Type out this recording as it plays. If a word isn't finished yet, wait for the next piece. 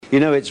You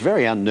know, it's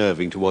very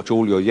unnerving to watch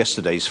all your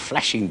yesterdays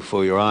flashing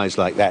before your eyes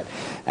like that.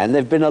 And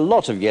there have been a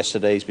lot of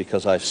yesterdays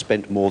because I've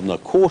spent more than a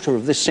quarter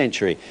of this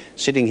century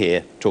sitting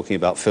here talking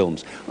about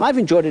films. I've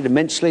enjoyed it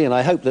immensely, and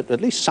I hope that at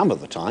least some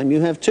of the time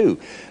you have too.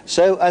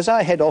 So as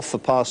I head off for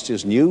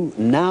pastures new,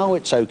 now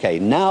it's okay.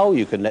 Now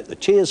you can let the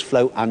tears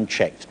flow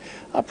unchecked.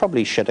 I'll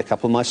probably shed a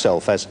couple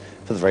myself as,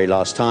 for the very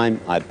last time,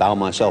 I bow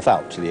myself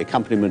out to the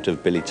accompaniment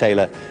of Billy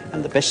Taylor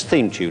and the best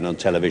theme tune on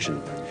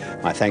television.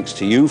 My thanks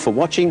to you for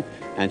watching,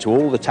 and to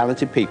all the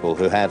talented people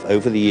who have,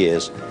 over the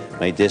years,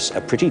 made this a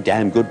pretty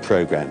damn good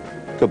program.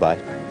 Goodbye.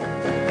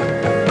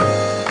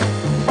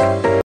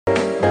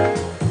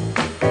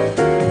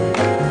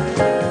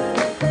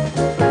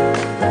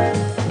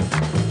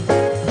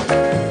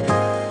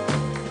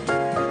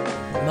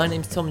 My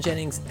name's Tom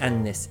Jennings,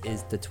 and this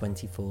is the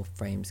 24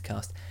 Frames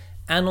Cast.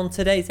 And on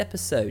today's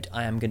episode,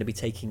 I am going to be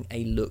taking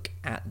a look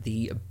at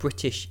the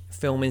British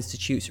Film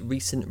Institute's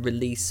recent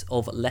release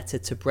of Letter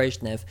to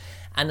Brezhnev,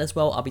 and as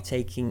well I'll be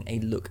taking a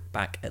look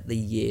back at the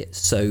year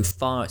so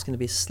far. It's going to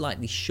be a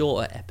slightly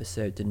shorter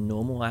episode than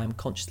normal. I am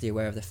consciously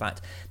aware of the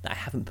fact that I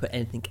haven't put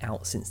anything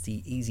out since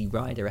the Easy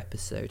Rider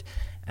episode,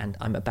 and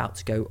I'm about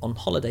to go on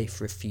holiday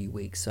for a few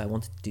weeks, so I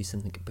wanted to do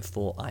something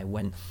before I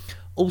went.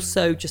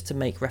 Also, just to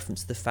make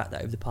reference to the fact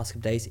that over the past couple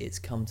of days it's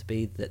come to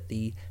be that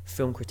the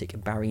film critic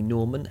Barry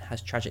Norman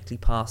has tragically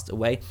passed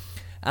away.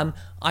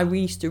 I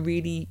used to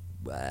really,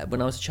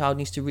 when I was a child,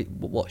 used to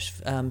watch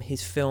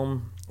his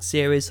film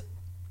series.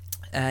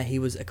 He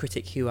was a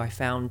critic who I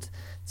found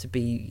to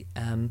be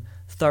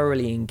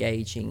thoroughly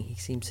engaging. He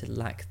seemed to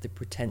lack the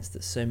pretense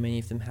that so many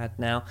of them had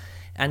now,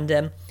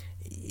 and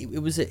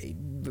it was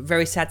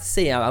very sad to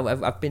see.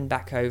 I've been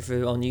back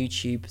over on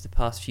YouTube the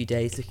past few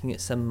days looking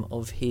at some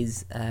of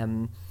his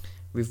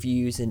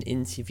reviews and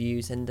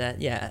interviews, and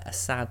a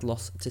sad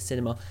loss to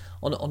cinema.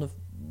 On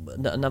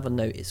another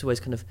note,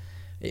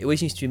 it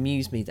always used to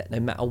amuse me that no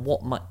matter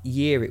what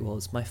year it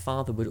was, my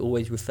father would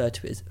always refer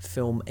to it as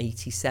Film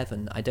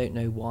 87. I don't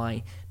know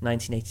why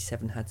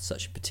 1987 had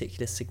such a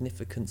particular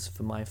significance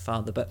for my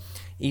father, but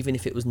even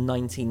if it was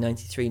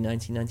 1993,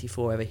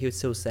 1994, he would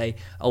still say,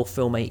 "Oh,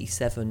 Film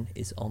 87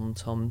 is on,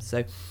 Tom."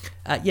 So,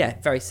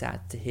 very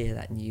sad to hear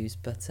that news,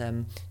 but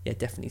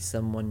definitely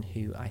someone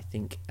who I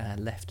think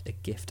left a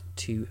gift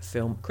to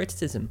film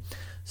criticism.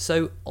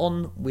 So,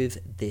 on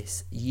with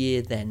this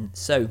year then.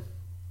 So,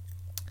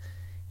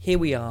 here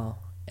we are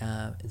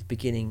at the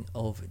beginning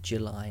of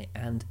July,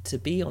 and to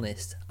be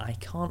honest, I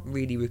can't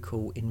really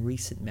recall in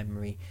recent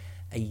memory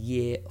a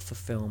year for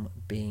film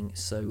being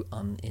so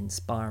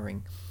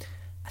uninspiring.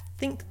 I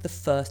think the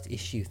first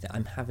issue that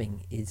I'm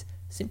having is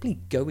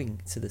simply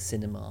going to the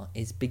cinema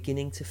is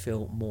beginning to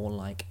feel more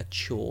like a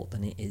chore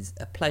than it is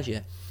a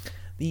pleasure.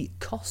 The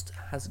cost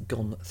has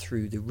gone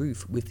through the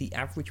roof, with the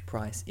average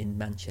price in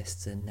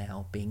Manchester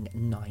now being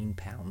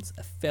 £9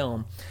 a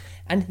film.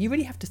 And you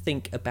really have to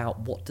think about,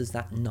 what does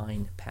that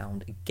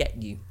 £9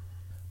 get you?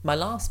 My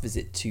last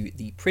visit to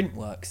the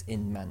Printworks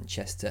in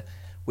Manchester,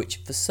 which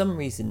for some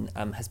reason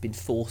has been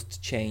forced to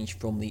change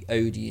from the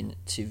Odeon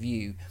to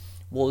View,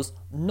 was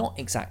not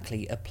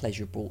exactly a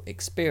pleasurable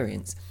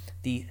experience.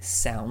 The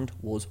sound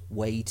was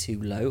way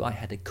too low. I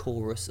had a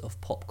chorus of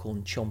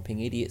popcorn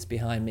chomping idiots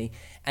behind me,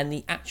 and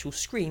the actual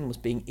screen was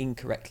being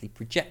incorrectly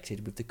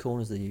projected, with the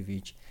corners of the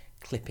image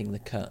clipping the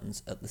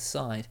curtains at the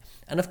side.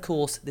 And of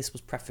course, this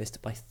was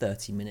prefaced by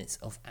 30 minutes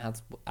of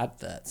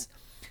adverts.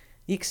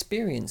 The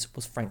experience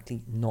was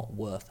frankly not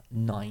worth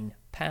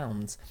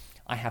 £9.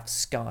 I have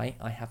Sky,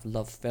 I have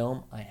Love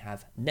Film, I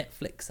have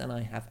Netflix, and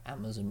I have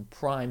Amazon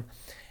Prime.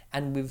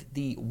 And with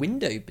the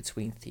window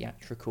between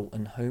theatrical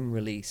and home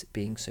release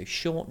being so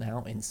short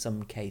now, in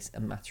some case a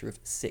matter of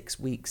 6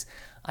 weeks,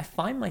 I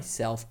find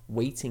myself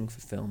waiting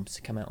for films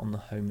to come out on the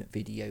home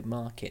video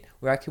market,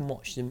 where I can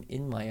watch them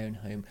in my own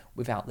home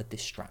without the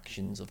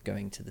distractions of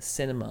going to the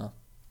cinema.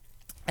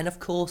 And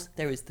of course,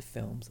 there is the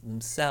films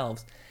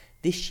themselves.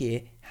 This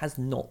year has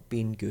not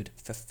been good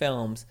for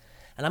films.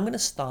 And I'm going to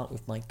start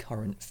with my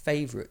current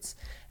favourites.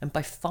 And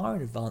by far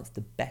in advance,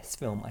 the best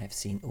film I have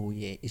seen all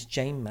year is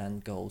Jane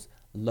Mangold's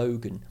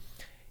Logan.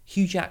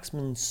 Hugh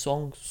Jackman's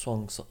swan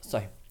song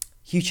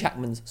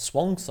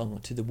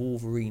to the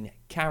Wolverine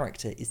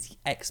character is the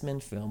X-Men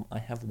film I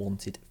have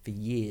wanted for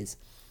years.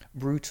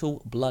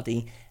 Brutal,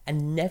 bloody,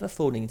 and never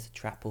falling into the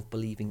trap of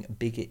believing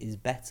bigger is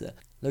better,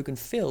 Logan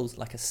feels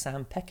like a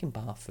Sam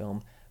Peckinpah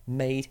film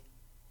made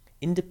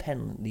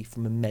independently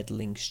from a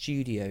meddling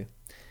studio.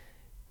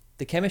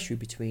 The chemistry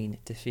between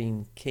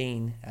Dafne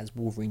Keen as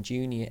Wolverine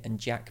Jr. and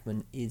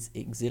Jackman is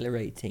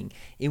exhilarating.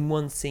 In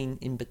one scene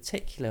in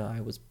particular,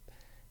 I was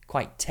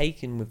quite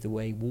taken with the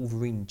way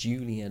Wolverine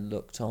Jr.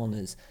 looked on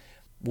as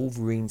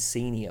Wolverine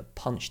Sr.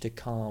 punched a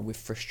car with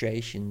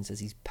frustrations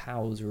as his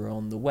powers were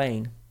on the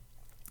wane.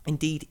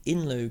 Indeed,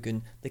 in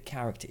Logan, the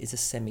character is a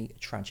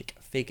semi-tragic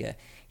figure.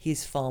 He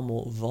is far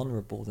more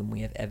vulnerable than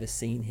we have ever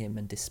seen him,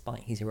 and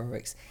despite his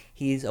heroics,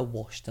 he is a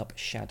washed-up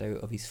shadow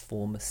of his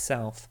former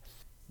self.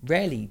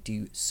 Rarely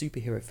do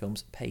superhero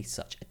films pay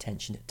such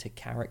attention to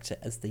character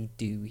as they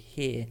do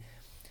here.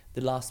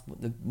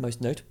 The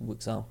most notable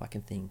example I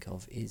can think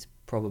of is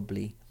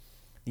probably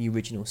the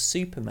original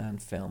Superman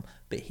film,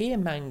 but here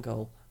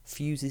Mangold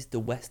fuses the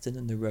Western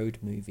and the road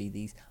movie,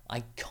 these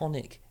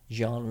iconic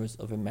genres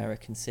of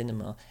American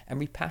cinema,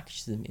 and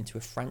repackages them into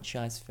a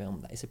franchise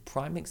film that is a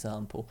prime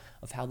example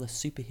of how the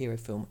superhero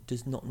film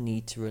does not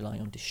need to rely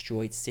on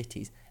destroyed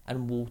cities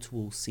and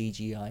wall-to-wall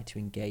CGI to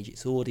engage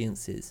its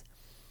audiences.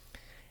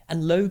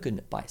 And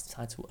Logan, by its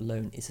title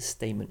alone, is a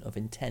statement of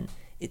intent.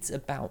 It's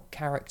about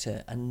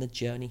character, and the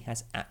journey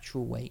has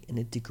actual weight and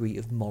a degree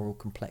of moral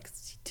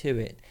complexity to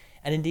it.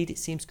 And indeed, it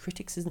seems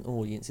critics and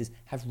audiences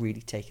have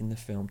really taken the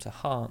film to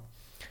heart.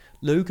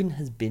 Logan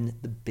has been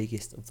the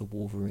biggest of the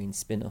Wolverine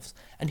spin-offs,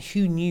 and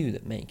who knew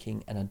that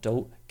making an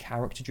adult,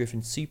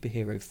 character-driven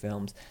superhero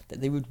films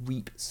that they would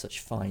reap such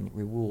fine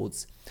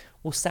rewards?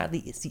 Well,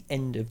 sadly, it's the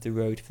end of the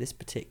road for this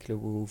particular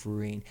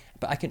Wolverine,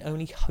 but I can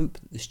only hope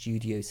that the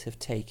studios have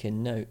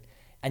taken note.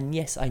 And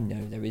yes, I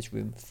know there is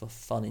room for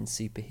fun in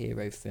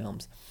superhero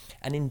films,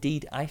 and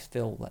indeed I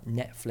feel that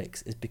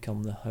Netflix has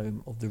become the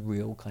home of the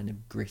real kind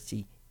of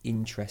gritty,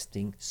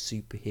 interesting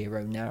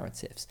superhero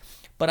narratives.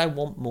 But I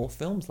want more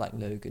films like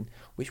Logan,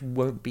 which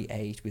won't be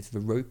aged with the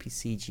ropey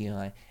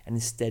CGI and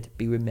instead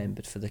be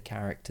remembered for the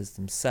characters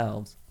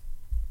themselves.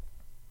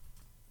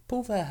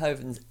 Paul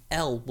Verhoeven's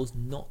Elle was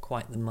not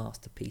quite the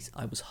masterpiece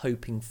I was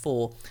hoping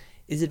for.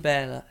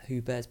 Isabella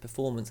Hubert's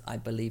performance, I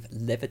believe,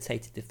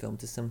 levitated the film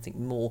to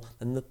something more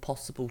than the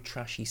possible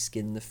trashy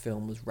skin the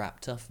film was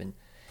wrapped up in.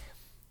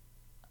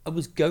 I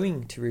was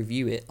going to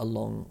review it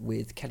along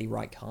with Kelly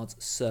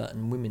Reichardt's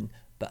Certain Women,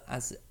 but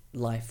as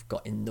life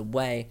got in the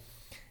way,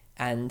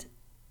 and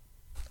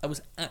I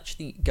was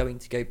actually going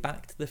to go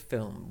back to the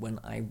film when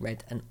I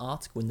read an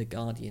article in The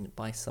Guardian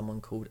by someone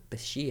called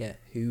Bashir,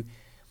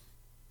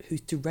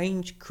 whose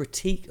deranged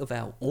critique of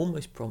Elle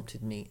almost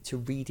prompted me to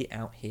read it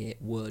out here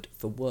word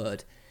for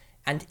word.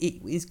 And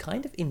it is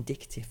kind of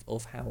indicative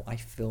of how I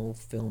feel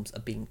films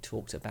are being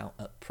talked about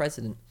at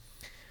present.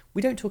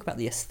 We don't talk about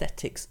the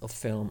aesthetics of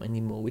film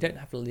anymore. We don't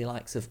have the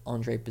likes of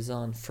Andre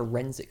Bazin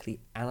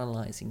forensically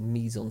analysing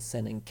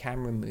mise-en-scène and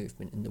camera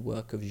movement in the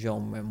work of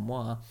Jean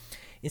Renoir.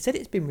 Instead,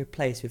 it's been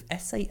replaced with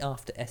essay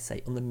after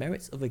essay on the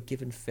merits of a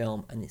given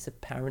film and its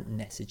apparent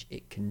message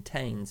it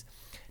contains.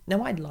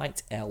 Now, I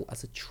liked Elle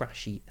as a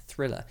trashy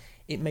thriller.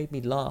 It made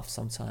me laugh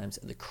sometimes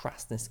at the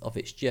crassness of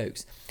its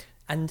jokes,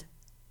 and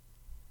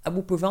I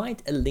will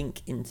provide a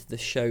link into the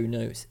show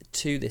notes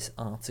to this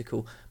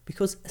article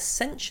because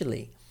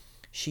essentially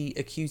she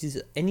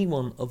accuses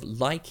anyone of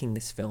liking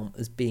this film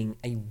as being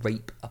a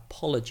rape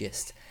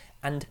apologist.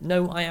 And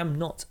no, I am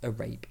not a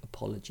rape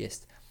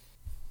apologist.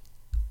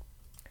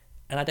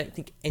 And I don't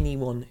think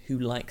anyone who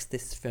likes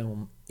this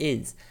film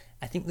is.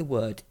 I think the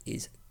word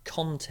is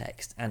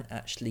context, and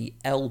actually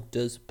Elle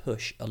does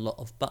push a lot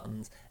of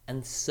buttons,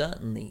 and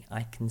certainly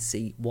I can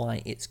see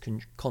why it's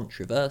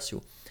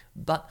controversial.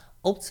 But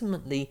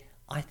ultimately,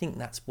 I think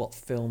that's what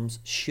films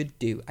should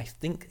do. I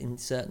think in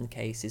certain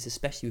cases,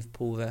 especially with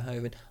Paul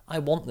Verhoeven, I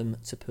want them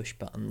to push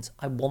buttons.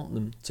 I want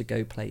them to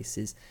go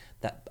places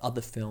that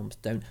other films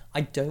don't.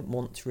 I don't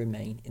want to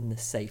remain in the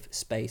safe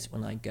space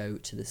when I go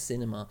to the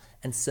cinema,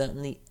 and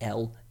certainly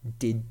Elle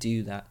did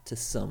do that to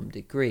some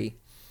degree.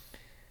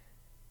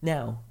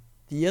 Now,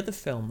 the other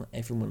film that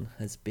everyone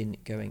has been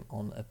going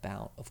on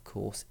about, of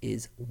course,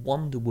 is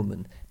Wonder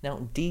Woman.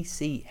 Now,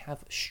 DC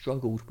have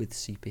struggled with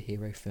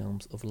superhero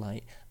films of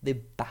late. The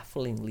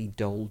bafflingly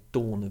dull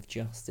Dawn of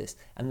Justice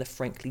and the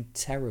frankly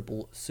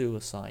terrible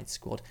Suicide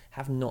Squad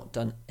have not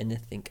done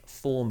anything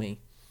for me.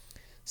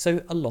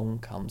 So along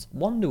comes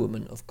Wonder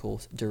Woman, of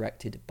course,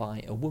 directed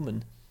by a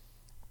woman.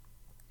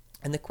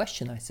 And the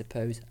question I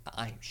suppose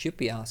I should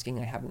be asking,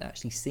 I haven't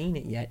actually seen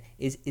it yet,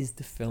 is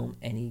the film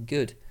any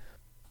good?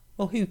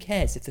 Well, who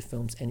cares if the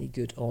film's any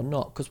good or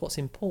not? Because what's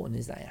important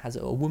is that it has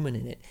a woman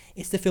in it.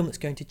 It's the film that's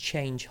going to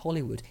change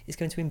Hollywood. It's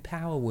going to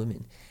empower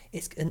women.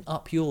 It's an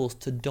up yours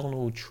to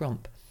Donald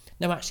Trump.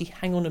 No, actually,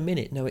 hang on a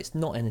minute. No, it's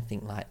not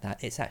anything like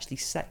that. It's actually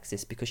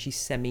sexist because she's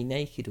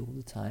semi-naked all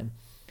the time.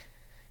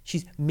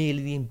 She's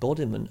merely the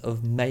embodiment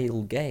of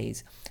male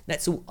gaze.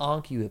 Let's all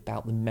argue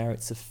about the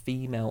merits of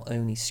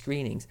female-only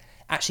screenings.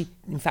 Actually,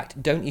 in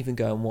fact, don't even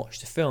go and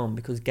watch the film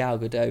because Gal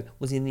Gadot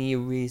was in the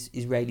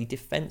Israeli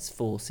Defense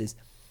Forces.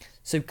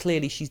 So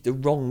clearly she's the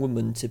wrong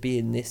woman to be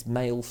in this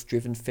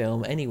male-driven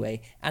film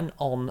anyway, and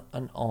on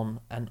and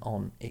on and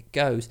on it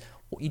goes.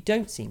 What you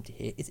don't seem to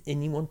hear is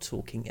anyone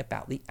talking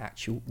about the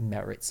actual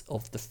merits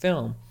of the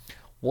film.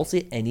 Was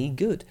it any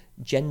good?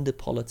 Gender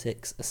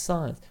politics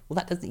aside. Well,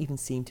 that doesn't even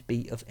seem to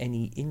be of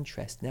any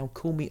interest. Now,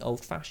 call me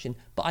old-fashioned,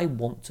 but I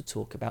want to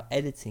talk about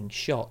editing,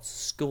 shots,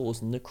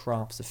 scores, and the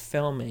crafts of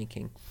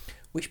filmmaking.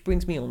 Which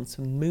brings me on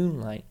to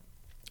Moonlight,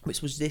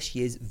 which was this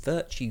year's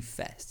Virtue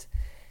Fest.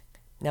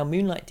 Now,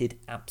 Moonlight did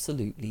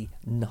absolutely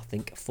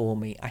nothing for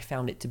me. I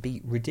found it to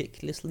be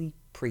ridiculously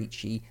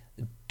preachy,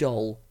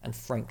 dull, and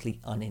frankly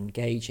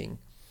unengaging.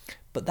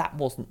 But that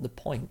wasn't the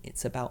point.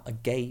 It's about a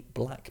gay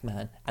black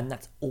man, and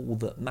that's all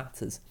that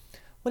matters.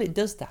 Well, it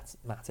does that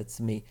matter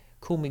to me.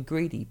 Call me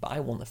greedy, but I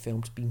want the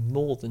film to be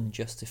more than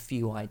just a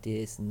few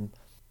ideas and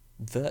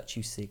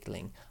virtue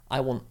signalling.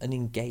 I want an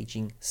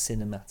engaging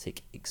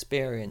cinematic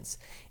experience.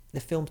 The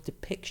film's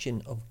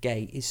depiction of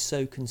gay is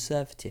so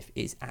conservative,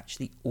 it's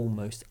actually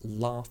almost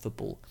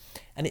laughable.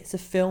 And it's a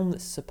film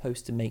that's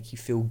supposed to make you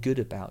feel good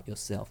about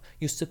yourself.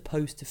 You're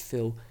supposed to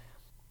feel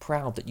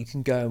proud that you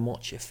can go and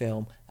watch a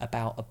film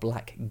about a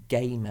black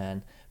gay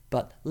man.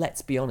 But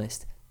let's be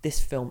honest, this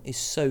film is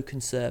so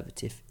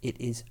conservative, it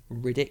is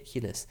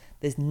ridiculous.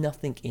 There's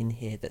nothing in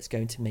here that's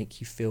going to make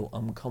you feel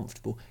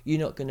uncomfortable. You're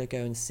not going to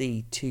go and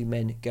see two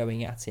men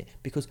going at it,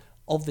 because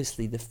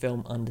obviously the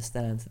film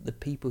understands that the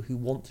people who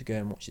want to go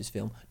and watch this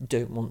film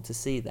don't want to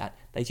see that.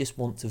 They just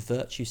want to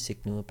virtue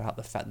signal about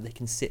the fact that they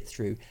can sit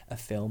through a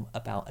film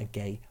about a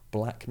gay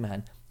black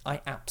man.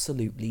 I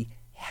absolutely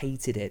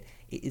hated it.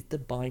 It is the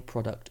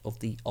byproduct of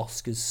the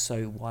Oscars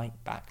so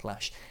white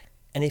backlash.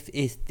 And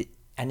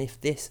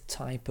if this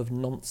type of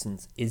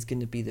nonsense is going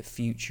to be the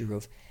future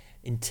of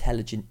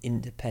intelligent,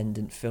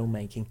 independent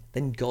filmmaking,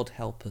 then God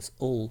help us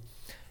all.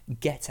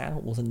 Get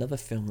Out was another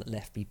film that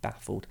left me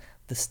baffled.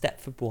 The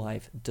Stepford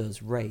Wife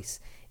does race.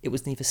 It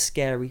was neither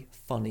scary,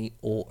 funny,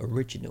 or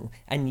original.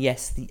 And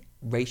yes, the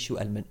racial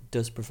element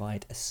does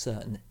provide a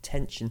certain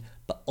tension,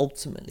 but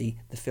ultimately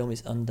the film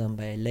is undone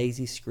by a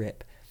lazy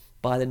script,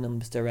 by the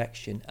numbers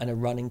direction, and a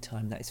running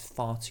time that is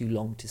far too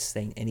long to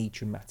sustain any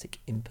dramatic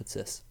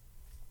impetus.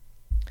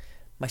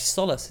 My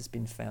solace has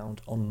been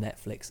found on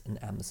Netflix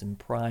and Amazon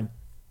Prime.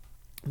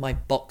 My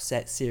box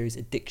set series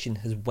addiction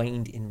has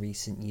waned in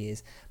recent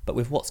years, but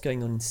with what's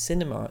going on in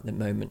cinema at the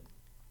moment,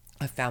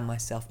 I found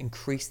myself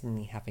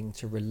increasingly having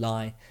to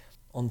rely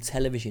on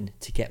television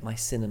to get my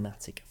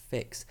cinematic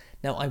fix.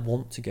 Now, I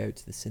want to go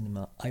to the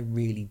cinema, I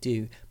really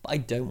do, but I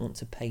don't want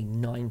to pay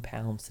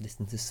 £9 to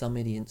listen to some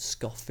idiot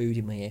scoff food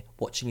in my ear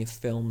watching a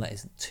film that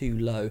is too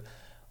low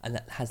and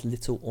that has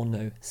little or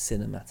no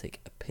cinematic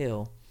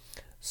appeal.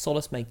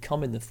 Solace may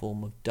come in the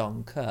form of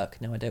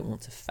Dunkirk. Now, I don't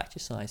want to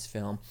fetishize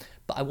film,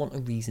 but I want a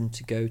reason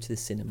to go to the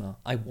cinema.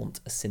 I want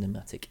a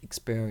cinematic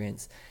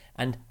experience.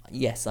 And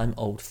yes, I'm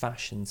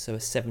old-fashioned, so a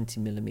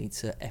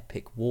 70mm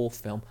epic war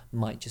film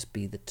might just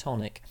be the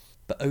tonic.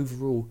 But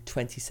overall,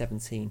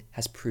 2017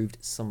 has proved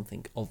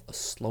something of a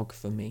slog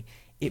for me.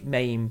 It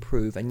may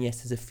improve, and yes,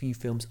 there's a few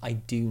films I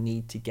do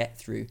need to get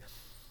through.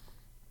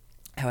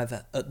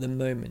 However, at the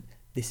moment,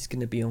 this is going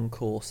to be on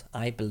course,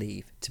 I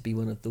believe, to be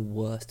one of the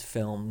worst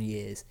film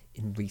years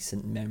in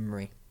recent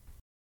memory.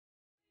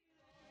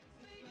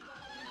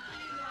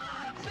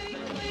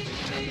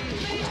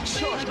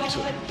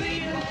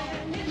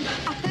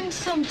 I think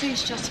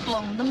somebody's just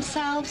blown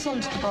themselves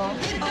under the boat.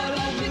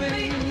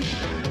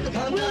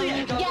 Will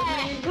you?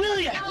 Yeah. Will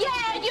you?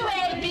 Yeah, you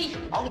heard me.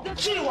 I'll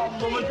see you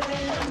one woman.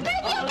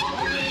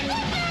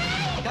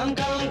 Come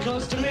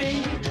close to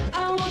me.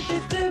 I want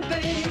this to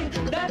be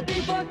that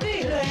people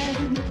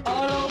feeling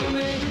all over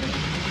me.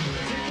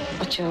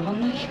 What's your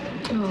one like?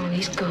 Oh,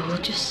 he's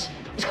gorgeous.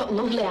 He's got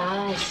lovely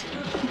eyes.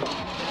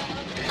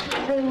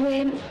 So,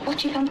 what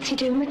do you fancy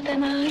doing with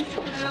them eyes?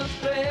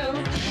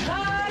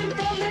 I'm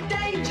from the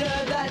danger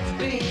that's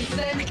being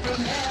sent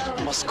from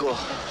hell. Must go.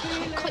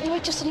 Can't you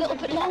wait just a little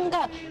bit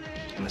longer?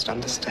 You must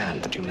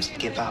understand that you must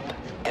give up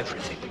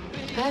everything.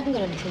 I haven't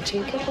got anything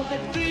to give up.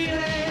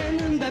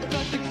 That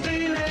perfect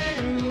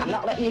feeling. I'm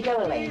not letting you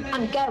go, Elaine.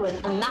 I'm going,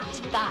 and that's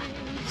that.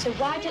 So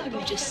why don't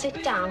you just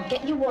sit down,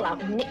 get your wool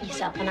out, and knit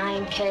yourself an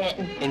iron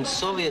curtain? In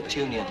Soviet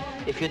Union,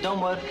 if you don't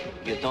work,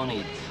 you don't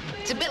eat.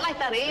 It's a bit like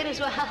that here as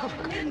well.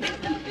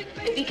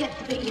 If you get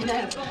the bit you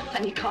know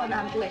and you can't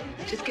handle it,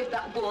 just give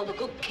that ball a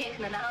good kick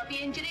and I'll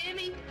be in, do you hear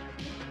me?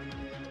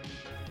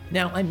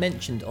 Now, I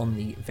mentioned on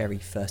the very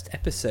first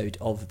episode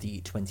of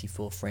the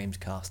 24 Frames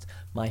cast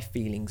my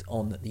feelings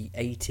on the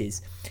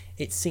 80s.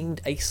 It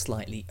seemed a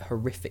slightly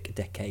horrific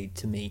decade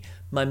to me.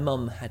 My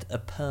mum had a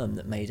perm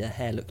that made her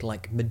hair look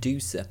like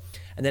Medusa,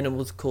 and then it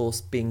was, of course,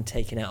 being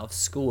taken out of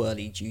school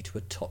early due to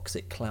a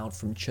toxic cloud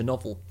from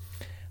Chernobyl.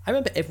 I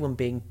remember everyone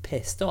being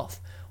pissed off.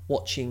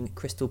 Watching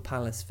Crystal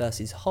Palace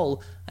versus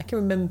Hull, I can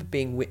remember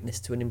being witness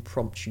to an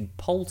impromptu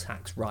poll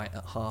tax riot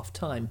at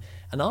half-time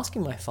and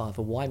asking my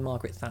father why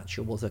Margaret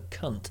Thatcher was a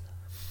cunt.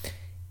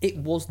 It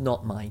was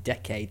not my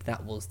decade,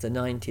 that was the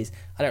 90s.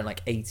 I don't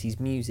like 80s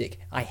music,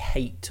 I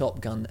hate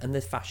Top Gun, and the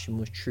fashion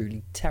was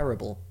truly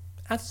terrible.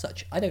 As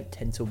such, I don't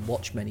tend to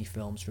watch many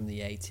films from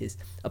the 80s,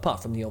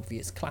 apart from the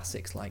obvious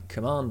classics like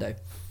Commando.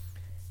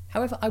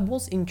 However, I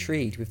was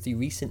intrigued with the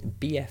recent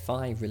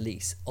BFI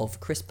release of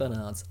Chris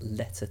Bernard's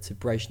Letter to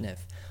Brezhnev.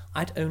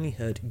 I'd only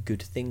heard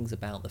good things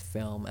about the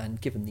film, and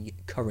given the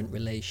current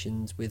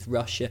relations with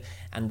Russia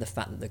and the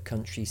fact that the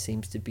country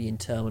seems to be in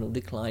terminal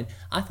decline,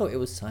 I thought it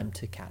was time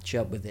to catch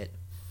up with it.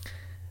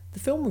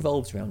 The film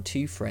revolves around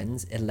two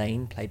friends,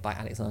 Elaine, played by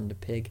Alexander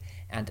Pigg,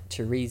 and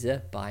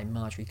Teresa, by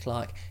Marjorie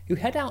Clark, who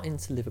head out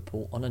into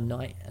Liverpool on a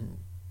night and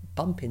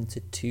bump into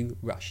two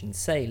Russian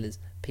sailors,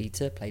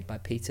 Peter, played by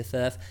Peter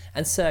Firth,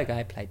 and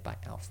Sergei, played by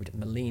Alfred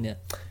Molina.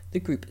 The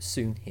group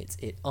soon hits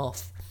it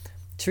off.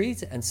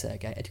 Teresa and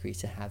Sergei agree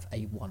to have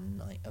a one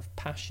night of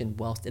passion,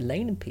 whilst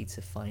Elaine and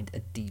Peter find a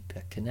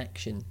deeper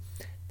connection.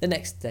 The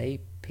next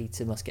day,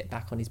 Peter must get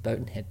back on his boat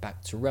and head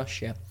back to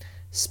Russia.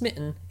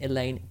 Smitten,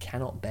 Elaine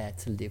cannot bear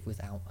to live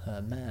without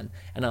her man,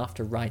 and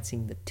after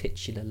writing the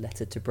titular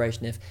letter to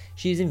Brezhnev,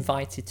 she is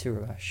invited to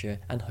Russia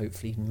and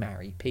hopefully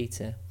marry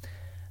Peter.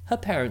 Her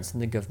parents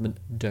and the government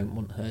don't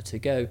want her to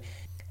go,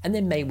 and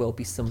there may well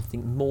be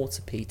something more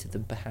to Peter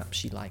than perhaps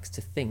she likes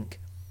to think.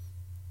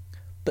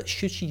 But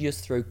should she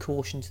just throw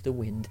caution to the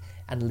wind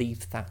and leave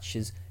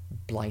Thatcher's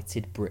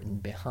blighted Britain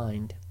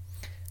behind?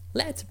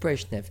 Letter to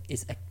Brezhnev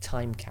is a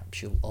time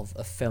capsule of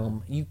a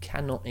film. You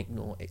cannot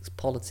ignore its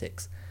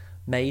politics.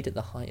 Made at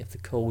the height of the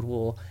Cold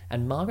War,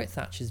 and Margaret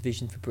Thatcher's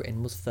vision for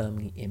Britain was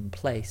firmly in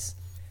place.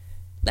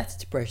 Letter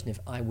to Brezhnev,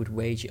 I would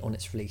wager on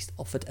its release,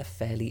 offered a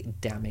fairly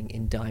damning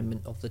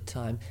indictment of the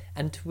time,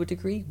 and to a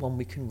degree one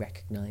we can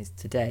recognise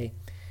today.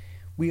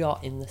 We are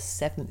in the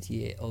 7th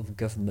year of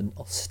government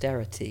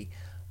austerity,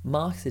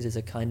 marketed as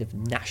a kind of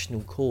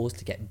national cause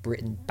to get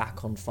Britain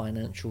back on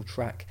financial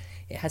track.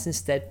 It has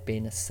instead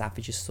been a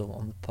savage assault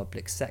on the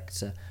public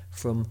sector.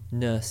 From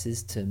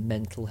nurses to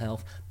mental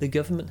health, the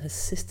government has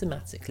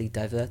systematically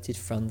diverted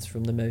funds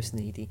from the most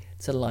needy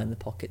to line the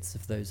pockets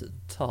of those at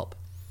the top.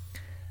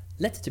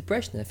 Letter to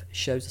Brezhnev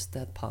shows us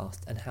their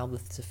past and how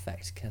this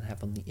effect can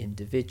have on the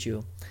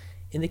individual.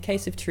 In the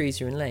case of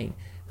Theresa and Elaine,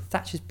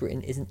 Thatcher's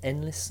Britain is an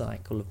endless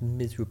cycle of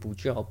miserable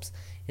jobs.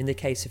 In the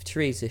case of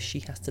Theresa,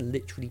 she has to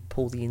literally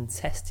pull the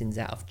intestines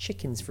out of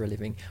chickens for a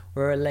living,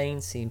 where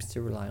Elaine seems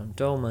to rely on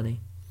dole money.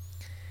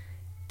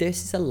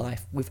 This is a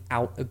life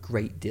without a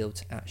great deal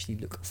to actually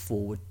look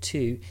forward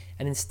to,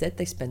 and instead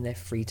they spend their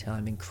free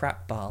time in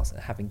crap bars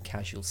and having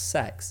casual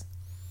sex.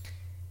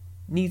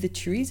 Neither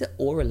Theresa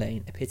or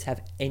Elaine appear to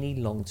have any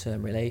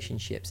long-term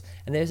relationships,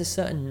 and there is a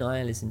certain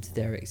nihilism to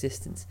their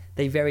existence.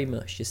 They very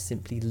much just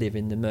simply live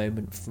in the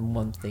moment from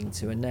one thing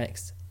to the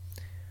next.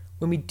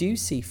 When we do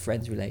see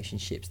friends'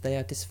 relationships, they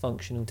are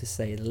dysfunctional to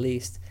say the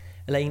least.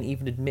 Elaine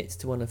even admits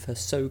to one of her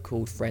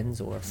so-called friends,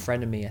 or a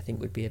frenemy I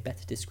think would be a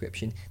better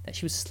description, that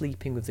she was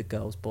sleeping with the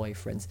girl's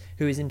boyfriends,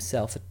 who is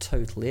himself a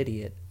total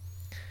idiot.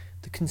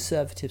 The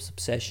Conservatives'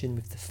 obsession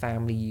with the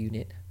family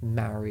unit,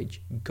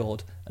 marriage,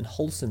 God and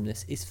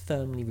wholesomeness is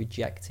firmly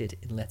rejected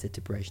in Letter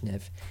to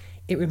Brezhnev.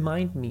 It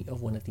reminded me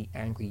of one of the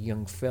angry young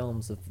men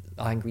films of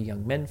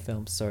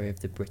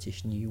the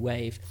British New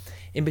Wave,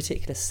 in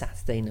particular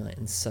Saturday Night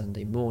and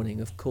Sunday Morning,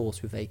 of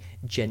course with a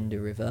gender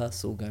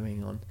reversal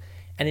going on.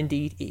 And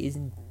indeed it is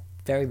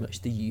very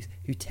much the youth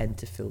who tend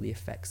to feel the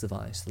effects of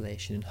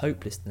isolation and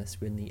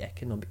hopelessness when the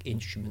economic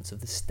instruments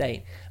of the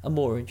state are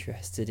more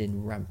interested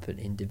in rampant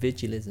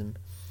individualism.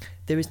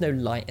 There is no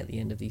light at the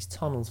end of these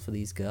tunnels for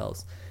these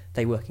girls.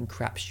 They work in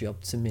crap's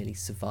jobs to merely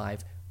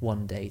survive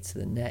one day to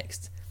the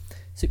next.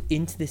 So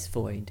into this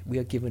void, we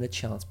are given a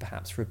chance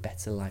perhaps for a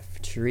better life for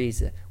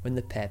Theresa when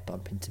the pair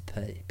bump into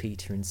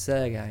Peter and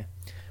Sergei.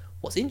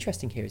 What's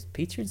interesting here is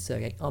Peter and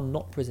Sergei are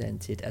not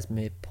presented as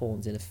mere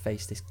pawns in a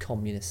faceless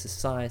communist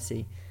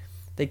society.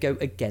 They go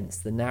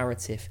against the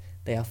narrative.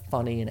 They are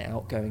funny and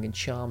outgoing and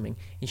charming.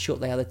 In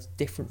short, they are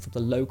different from the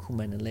local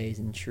men and ladies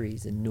and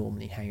Theresa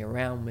normally hang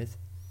around with.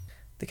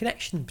 The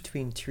connection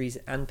between Theresa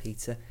and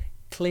Peter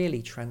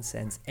clearly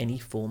transcends any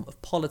form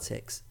of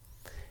politics.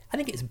 I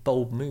think it's a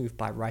bold move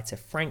by writer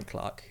Frank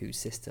Clark, whose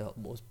sister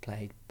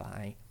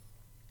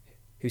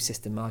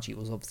Margie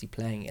was obviously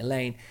playing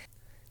Elaine.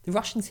 The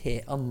Russians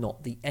here are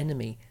not the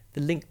enemy.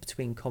 The link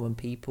between common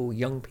people,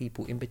 young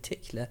people in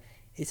particular,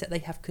 is that they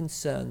have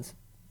concerns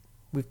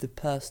with the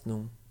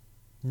personal,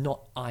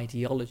 not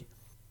ideology.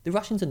 The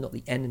Russians are not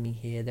the enemy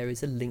here. There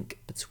is a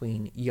link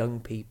between young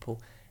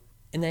people,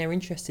 and they are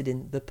interested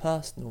in the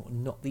personal,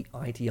 not the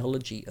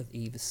ideology of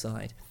either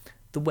side.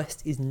 The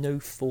West is no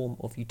form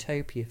of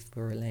utopia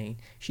for Elaine.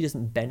 She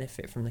doesn't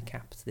benefit from the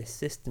capitalist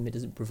system. It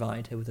doesn't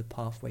provide her with a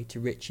pathway to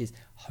riches,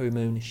 home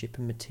ownership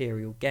and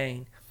material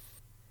gain.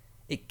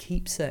 It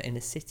keeps her in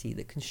a city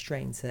that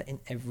constrains her in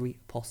every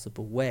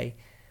possible way.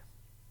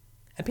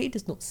 And Peter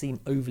does not seem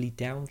overly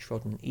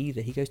downtrodden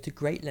either. He goes to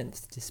great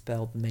lengths to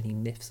dispel the many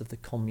myths of the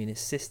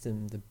communist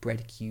system, the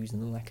bread queues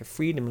and the lack of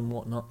freedom and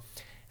whatnot.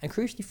 And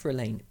crucially for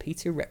Elaine,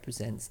 Peter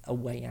represents a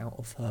way out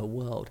of her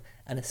world,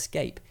 an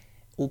escape,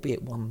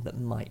 albeit one that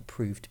might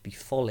prove to be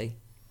folly.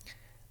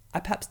 I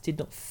perhaps did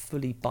not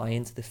fully buy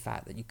into the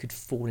fact that you could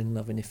fall in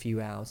love in a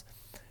few hours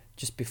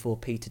just before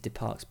Peter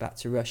departs back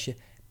to Russia,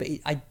 but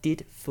I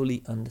did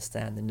fully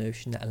understand the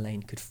notion that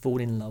Elaine could fall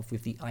in love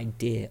with the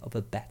idea of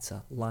a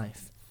better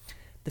life.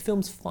 The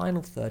film's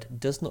final third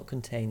does not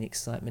contain the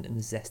excitement and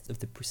the zest of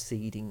the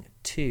preceding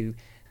two.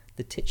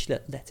 The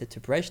titular Letter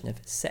to Brezhnev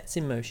sets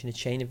in motion a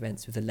chain of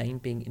events with Elaine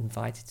being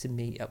invited to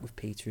meet up with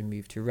Peter and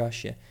move to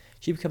Russia.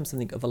 She becomes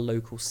something of a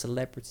local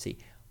celebrity,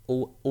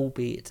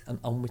 albeit an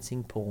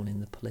unwitting pawn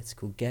in the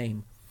political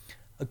game.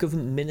 A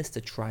government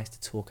minister tries to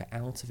talk her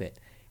out of it.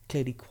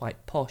 Clearly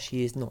quite posh,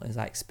 he is not as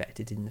I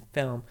expected in the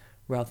film.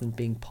 Rather than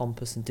being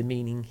pompous and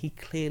demeaning, he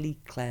clearly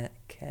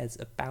cares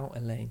about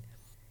Elaine.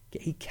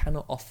 Yet he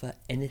cannot offer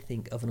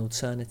anything of an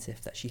alternative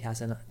that she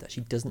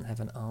doesn't have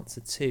an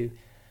answer to.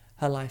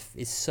 Her life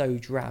is so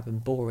drab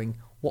and boring.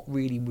 What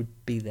really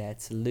would be there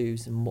to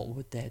lose, and what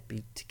would there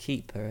be to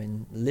keep her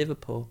in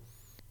Liverpool?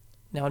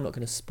 Now, I'm not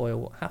going to spoil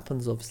what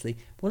happens, obviously,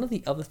 but one of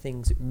the other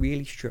things that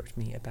really struck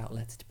me about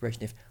Letter to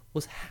Brezhnev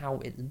was how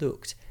it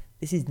looked.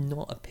 This is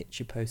not a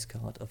picture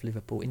postcard of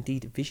Liverpool.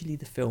 Indeed, visually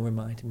the film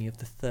reminded me of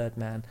The Third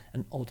Man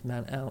and Odd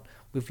Man Out,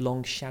 with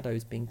long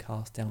shadows being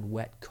cast down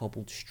wet,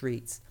 cobbled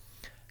streets.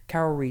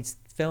 Carol Reed's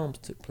films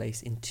took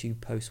place in two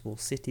post-war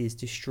cities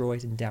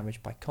destroyed and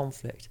damaged by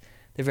conflict.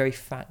 The very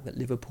fact that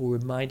Liverpool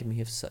reminded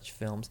me of such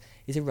films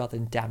is a rather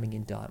damning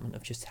indictment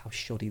of just how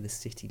shoddy the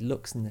city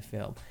looks in the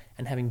film,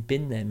 and having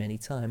been there many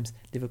times,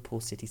 Liverpool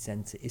city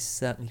centre is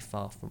certainly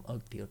far from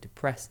ugly or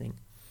depressing.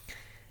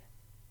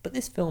 But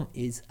this film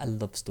is a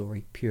love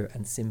story, pure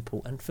and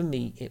simple, and for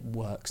me it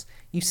works.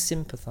 You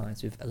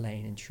sympathise with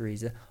Elaine and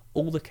Teresa.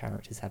 All the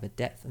characters have a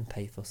depth and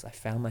pathos. I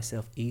found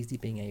myself easily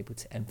being able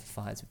to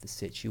empathise with the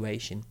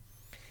situation.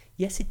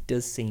 Yes, it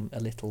does seem a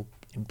little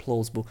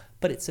implausible,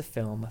 but it's a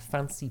film, a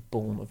fantasy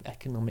born of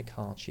economic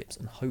hardships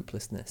and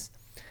hopelessness.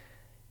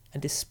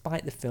 And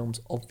despite the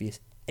film's obvious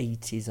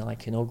 80s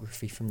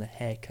iconography from the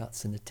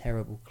haircuts and the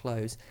terrible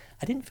clothes,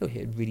 I didn't feel it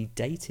had really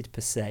dated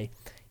per se.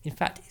 In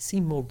fact, it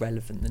seemed more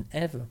relevant than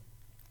ever.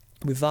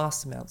 With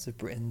vast amounts of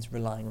Britons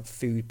relying on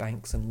food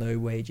banks and low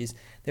wages,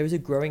 there is a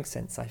growing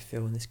sense, I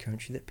feel, in this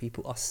country that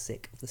people are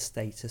sick of the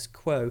status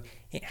quo.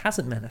 It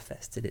hasn't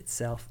manifested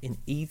itself in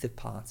either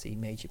party,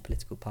 major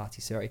political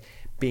party,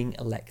 being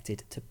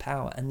elected to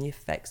power, and the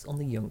effects on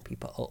the young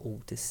people are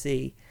all to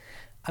see.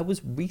 I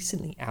was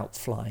recently out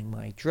flying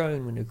my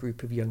drone when a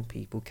group of young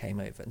people came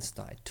over and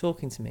started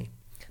talking to me.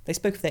 They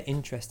spoke of their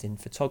interest in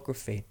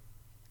photography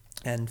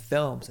and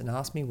films and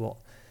asked me what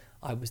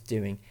I was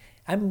doing,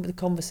 and the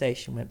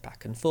conversation went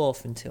back and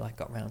forth until I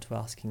got round to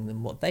asking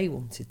them what they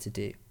wanted to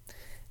do.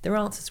 Their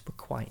answers were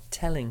quite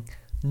telling.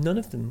 None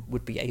of them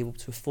would be able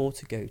to afford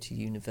to go to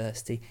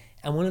university,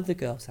 and one of the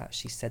girls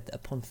actually said that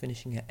upon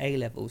finishing her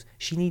A-levels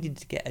she needed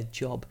to get a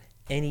job,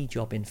 any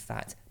job in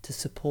fact, to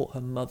support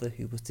her mother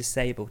who was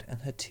disabled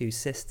and her two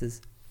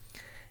sisters.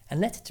 And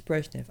Letter to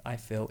Brezhnev, I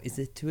feel, is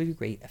to a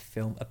degree a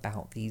film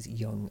about these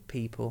young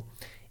people.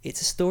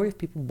 It's a story of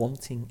people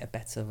wanting a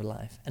better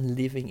life and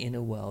living in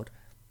a world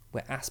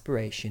where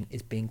aspiration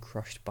is being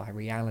crushed by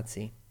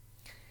reality.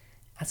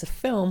 As a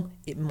film,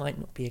 it might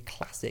not be a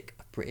classic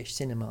of British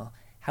cinema.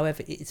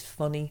 However, it is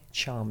funny,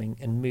 charming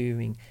and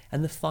moving,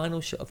 and the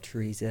final shot of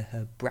Teresa,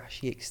 her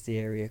brashy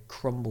exterior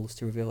crumbles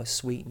to reveal a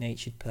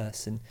sweet-natured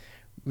person,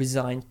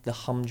 resigned to the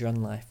humdrum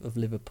life of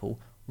Liverpool,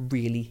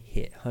 really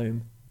hit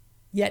home.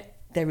 Yet,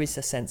 there is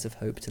a sense of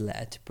hope to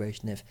Letter to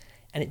Brezhnev,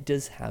 and it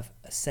does have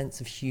a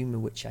sense of humour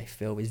which I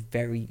feel is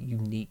very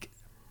unique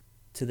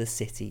to the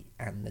city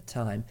and the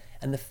time,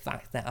 and the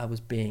fact that I was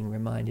being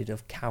reminded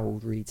of Carol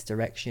Reed's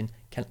direction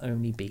can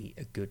only be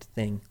a good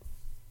thing.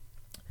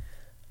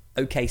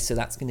 Okay, so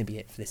that's going to be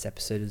it for this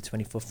episode of the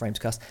 24 Frames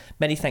Cast.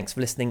 Many thanks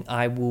for listening.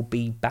 I will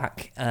be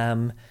back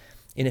in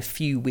a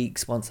few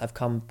weeks once I've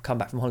come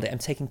back from holiday. I'm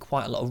taking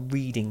quite a lot of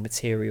reading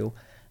material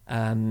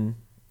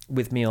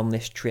with me on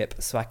this trip,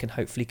 so I can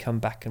hopefully come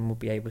back and we'll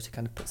be able to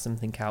kind of put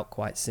something out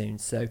quite soon.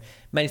 So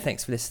many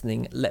thanks for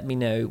listening. Let me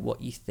know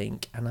what you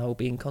think and I will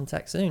be in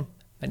contact soon.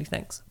 Many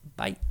thanks.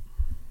 Bye.